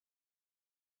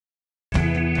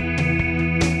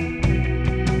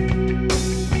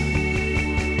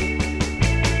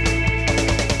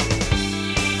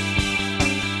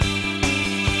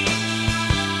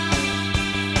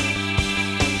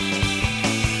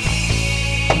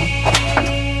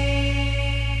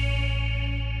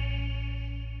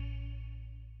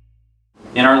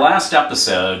In our last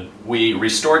episode, we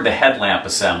restored the headlamp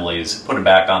assemblies, put them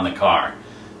back on the car.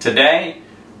 Today,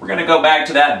 we're going to go back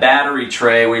to that battery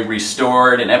tray we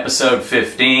restored in episode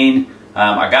 15.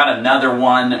 I got another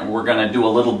one. We're going to do a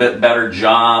little bit better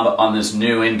job on this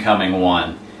new incoming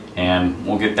one, and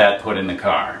we'll get that put in the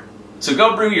car. So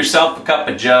go brew yourself a cup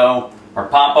of joe, or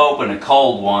pop open a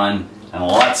cold one, and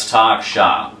let's talk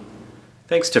shop.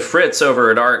 Thanks to Fritz over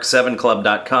at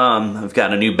RX7Club.com, I've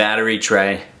got a new battery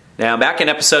tray. Now, back in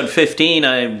episode 15,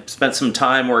 I spent some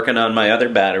time working on my other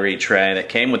battery tray that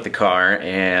came with the car,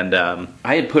 and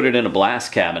I had put it in a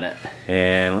blast cabinet.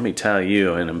 And let me tell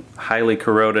you, in a highly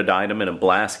corroded item in a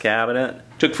blast cabinet,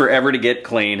 took forever to get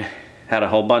clean. Had a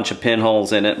whole bunch of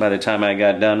pinholes in it by the time I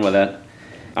got done with it.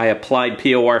 I applied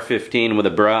POR15 with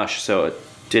a brush, so it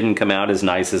didn't come out as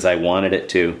nice as I wanted it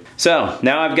to. So,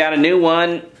 now I've got a new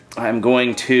one. I'm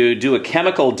going to do a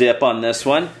chemical dip on this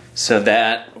one, so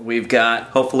that we've got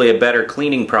hopefully a better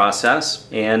cleaning process,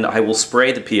 and I will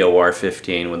spray the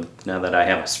POR15 now that I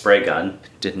have a spray gun.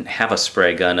 Didn't have a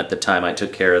spray gun at the time I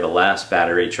took care of the last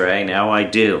battery tray. Now I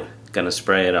do. Gonna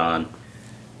spray it on.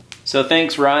 So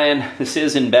thanks, Ryan. This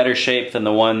is in better shape than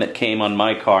the one that came on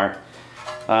my car.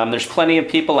 There's plenty of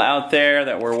people out there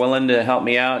that were willing to help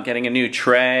me out getting a new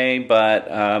tray,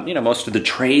 but you know, most of the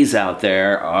trays out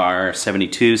there are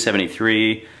 72,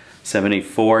 73,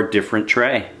 74 different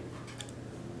tray.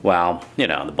 Well, you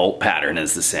know, the bolt pattern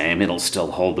is the same. It'll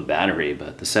still hold the battery,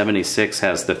 but the 76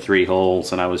 has the 3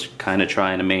 holes, and I was kind of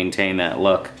trying to maintain that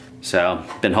look. So,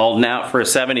 been holding out for a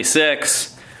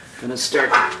 76. Gonna start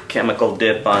the chemical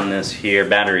dip on this here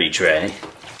battery tray.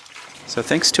 So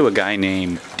thanks to a guy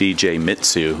named DJ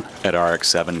Mitsu at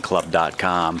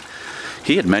RX7Club.com,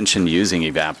 he had mentioned using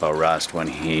Evaporust when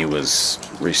he was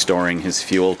restoring his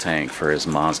fuel tank for his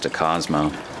Mazda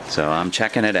Cosmo. So I'm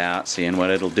checking it out, seeing what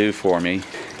it'll do for me.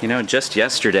 You know, just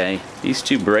yesterday, these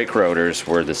 2 brake rotors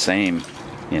were the same.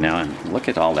 You know, and look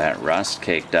at all that rust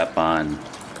caked up on.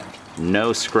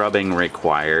 No scrubbing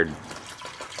required.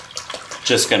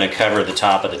 Just gonna cover the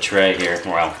top of the tray here.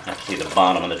 Well, actually the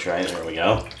bottom of the tray, there we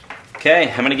go. Okay,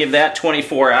 I'm gonna give that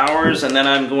 24 hours, and then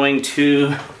I'm going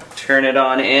to turn it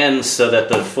on in so that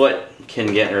the foot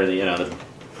can get, or the, you know,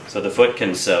 so the foot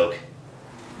can soak.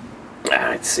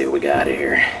 Let's see what we got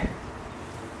here.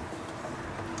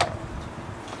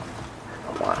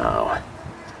 Wow.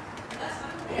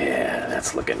 Yeah,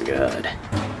 that's looking good.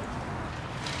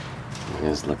 It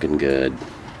is looking good.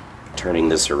 Turning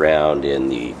this around in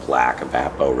the black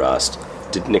Evaporust.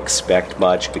 Didn't expect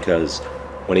much because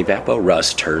when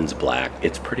Evaporust turns black,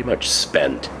 it's pretty much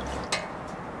spent.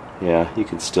 Yeah, you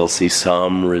can still see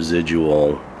some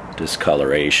residual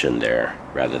discoloration there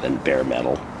rather than bare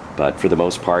metal. But for the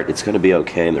most part, it's going to be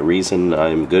okay, and the reason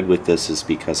I'm good with this is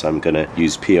because I'm going to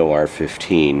use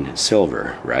POR15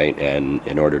 silver, right? And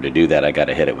in order to do that, I got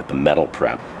to hit it with the Metal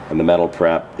Prep. And the Metal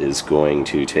Prep is going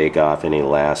to take off any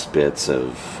last bits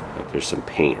of, like, there's some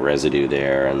paint residue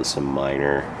there and some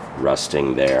minor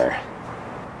rusting there.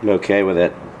 I'm okay with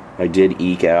it. I did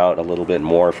eke out a little bit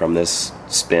more from this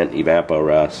spent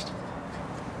Evaporust.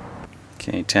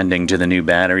 Okay, tending to the new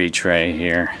battery tray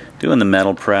here. Doing the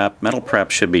Metal Prep. Metal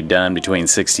Prep should be done between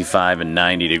 65 and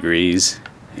 90 degrees.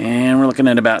 And we're looking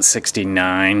at about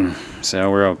 69,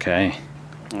 so we're okay.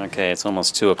 Okay, it's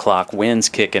almost 2 o'clock. Wind's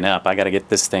kicking up. I gotta get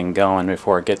this thing going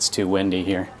before it gets too windy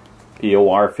here.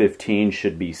 POR15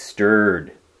 should be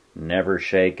stirred, never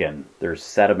shaken. There's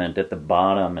sediment at the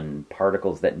bottom and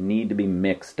particles that need to be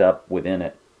mixed up within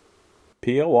it.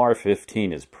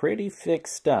 POR15 is pretty thick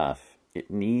stuff. It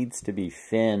needs to be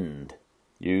thinned.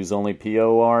 Use only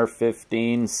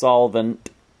POR15 solvent.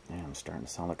 Man, I'm starting to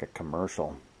sound like a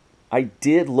commercial. I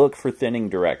did look for thinning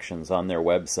directions on their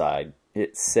website.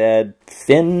 It said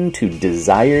thin to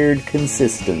desired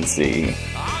consistency.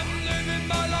 I'm living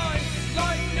my life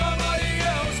like nobody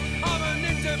else. I'm an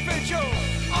individual.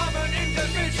 I'm an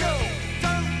individual.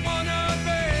 Don't wanna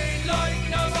be like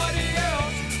nobody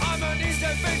else. I'm an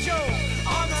individual.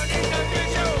 I'm an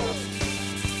individual.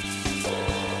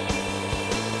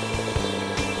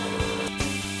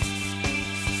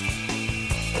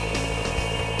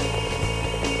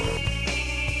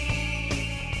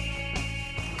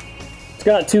 It's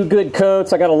got 2 good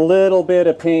coats. I got a little bit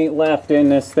of paint left in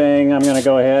this thing. I'm gonna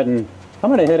go ahead and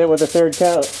I'm gonna hit it with a 3rd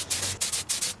coat.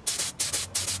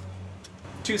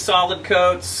 2 solid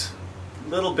coats, a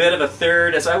little bit of a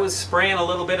 3rd. As I was spraying a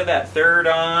little bit of that 3rd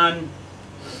on,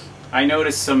 I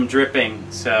noticed some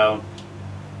dripping, so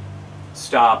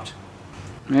stopped.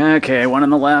 Okay, one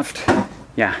on the left.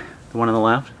 Yeah, the one on the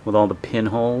left with all the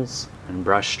pinholes and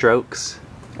brush strokes.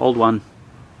 Old one.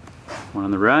 One on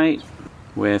the right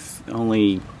with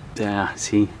only Yeah,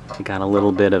 see, you got a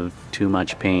little bit of too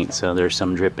much paint, so there's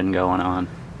some dripping going on.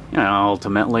 You know,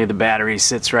 ultimately the battery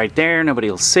sits right there. Nobody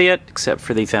will see it except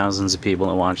for the thousands of people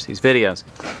that watch these videos.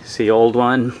 See, old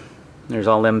one, there's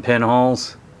all them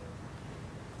pinholes.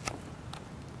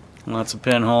 Lots of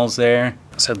pinholes there.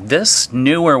 So this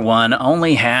newer one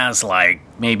only has like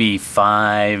maybe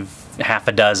half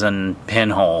a dozen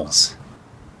pinholes.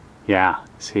 Yeah,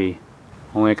 see,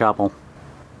 only a couple,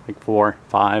 like 4,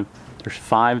 5. There's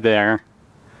 5 there.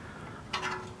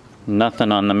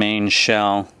 Nothing on the main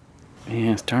shell.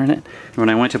 Yeah, darn it. When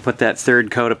I went to put that third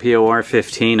coat of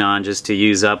POR15 on just to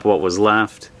use up what was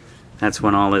left, that's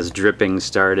when all this dripping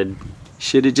started.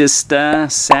 Should have just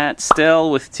sat still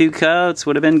with 2 coats,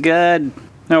 would have been good.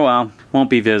 Oh well, won't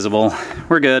be visible.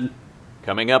 We're good.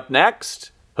 Coming up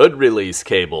next, hood release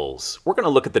cables. We're going to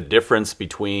look at the difference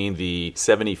between the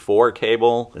 74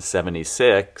 cable, the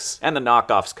 76, and the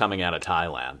knockoffs coming out of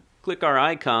Thailand. Click our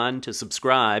icon to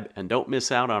subscribe and don't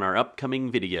miss out on our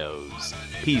upcoming videos.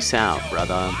 Peace out,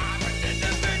 brother.